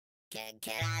Hello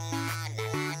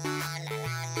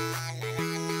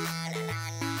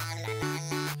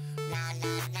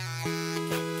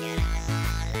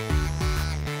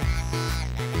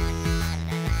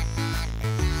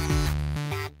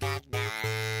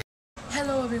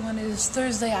everyone, it is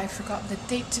Thursday. I forgot the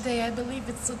date today. I believe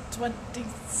it's the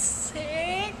 26th,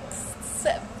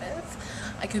 7th.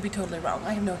 I could be totally wrong.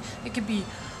 I have no, it could be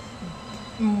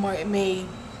May,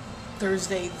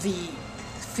 Thursday the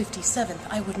 57th.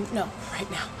 I wouldn't know right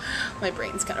now. My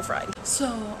brain's kind of fried.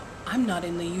 So, I'm not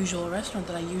in the usual restaurant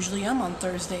that I usually am on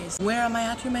Thursdays. Where am I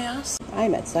at, you may ask?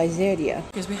 I'm at Caesarea.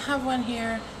 Because we have one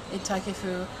here in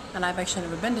Drive-Thru, and I've actually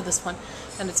never been to this one,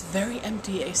 and it's very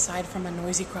empty aside from a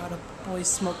noisy crowd of boys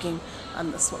smoking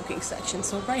on the smoking section.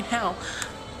 So right now,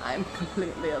 I'm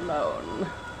completely alone.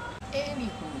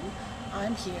 Anywho,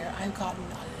 I'm here. I've gotten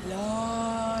a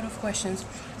lot of questions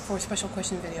for a special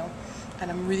question video,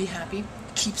 and I'm really happy.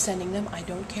 Keep sending them. I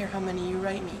don't care how many you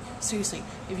write me. Seriously,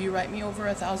 if you write me over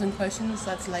 1,000 questions,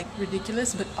 that's like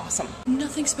ridiculous, but awesome.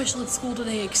 Nothing special at school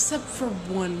today except for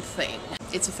one thing.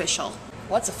 It's official.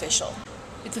 What's official?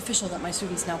 It's official that my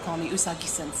students now call me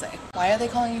Usagi-sensei. Why are they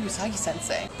calling you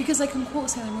Usagi-sensei? Because I can quote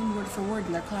Sailor Moon word for word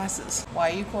in their classes.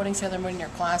 Why are you quoting Sailor Moon in your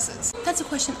classes? That's a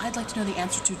question I'd like to know the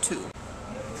answer to too.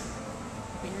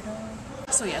 Weirdo.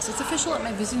 So yes, it's official at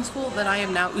my visiting school that I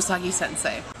am now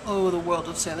Usagi-sensei. Oh, the world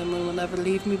of Sailor Moon will never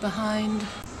leave me behind.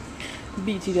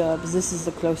 BT dubs, this is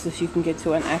the closest you can get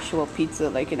to an actual pizza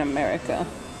like in America.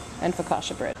 And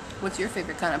focaccia bread. What's your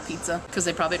favorite kind of pizza? Because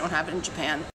they probably don't have it in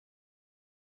Japan.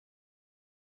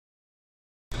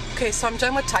 Okay, so I'm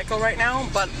done with Taiko right now,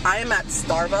 but I am at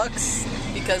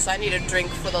Starbucks because I need a drink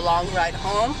for the long ride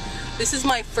home. This is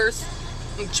my first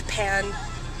Japan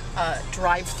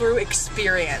drive-through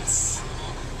experience.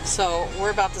 So we're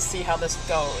about to see how this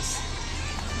goes.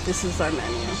 This is our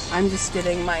menu. I'm just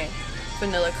getting my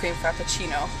vanilla cream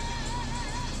frappuccino.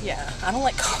 Yeah, I don't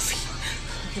like coffee.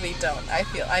 I really don't. I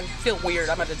feel weird.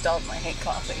 I'm an adult and I hate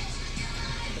coffee.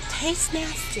 It tastes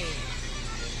nasty.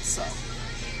 So.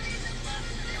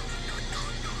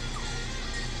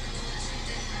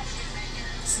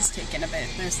 This is taking a bit.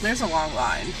 There's a long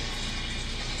line.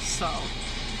 So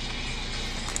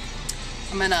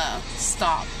I'm gonna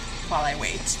stop while I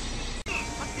wait.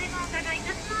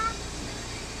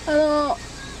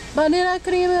 バニラク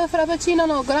リームフラペチーノ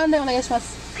のグランデお願いしま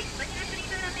す。はい、バニラクリー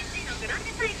ムフラペチーノグラン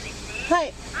デサイズですね。は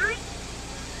い。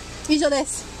以上で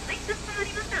す。はい、かしこま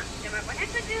りました。では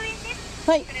510円です。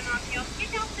はい。車を気をつけ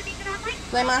てお進みください。ありがと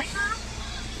うございます。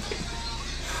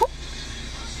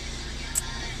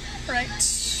Right.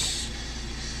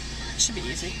 Should be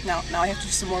easy. Now I have to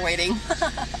do some more waiting.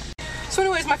 So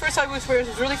anyways, my first time was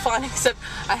really fun, except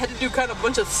I had to do kind of a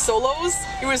bunch of solos.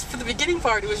 It was, for the beginning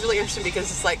part, it was really interesting because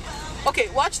it's like, okay,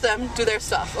 watch them do their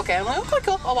stuff. Okay, I'm like, okay,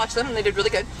 cool, I'll watch them, and they did really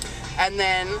good. And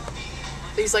then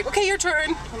he's like, okay, your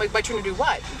turn. I'm like, my turn to do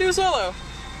what? Do a solo.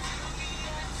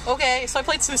 Okay, so I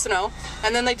played Susanoo,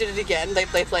 and then they did it again. They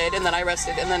played, and then I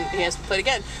rested, and then he has to play it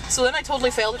again. So then I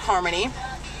totally failed at harmony.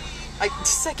 I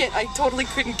totally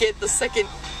couldn't get the second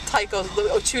Taiko, the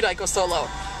Chudaiko solo.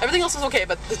 Everything else was okay,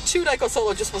 but the Chudaiko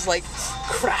solo just was like,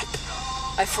 crap,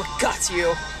 I forgot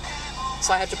you.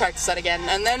 So I had to practice that again,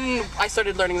 and then I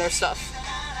started learning their stuff.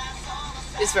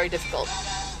 It's very difficult.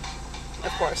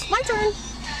 Of course. My turn!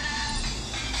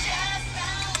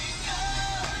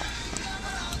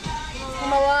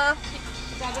 Konbanwa.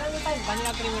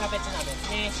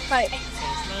 Hi. Hi.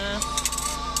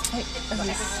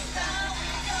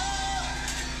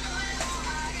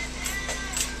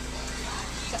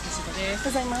 ありがとう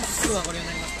ございます。今日はご利用に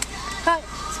なりますか？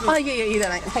はい。あ、いえいら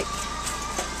ない。はい。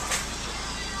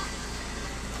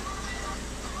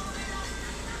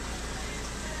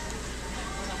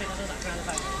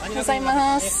ありがとうござい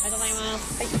ます。ありがとうございま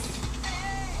す。はい。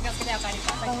気をつけてお帰りく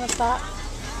ださい。わかりました。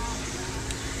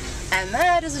And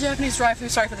that is a Japanese drive-thru.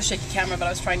 Sorry for the shaky camera, but I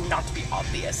was trying not to be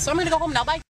obvious. So I'm gonna go home now.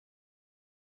 Bye.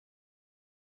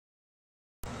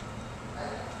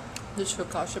 This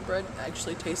focaccia bread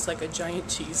actually tastes like a giant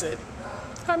Cheez-It.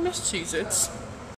 I miss Cheez-Its.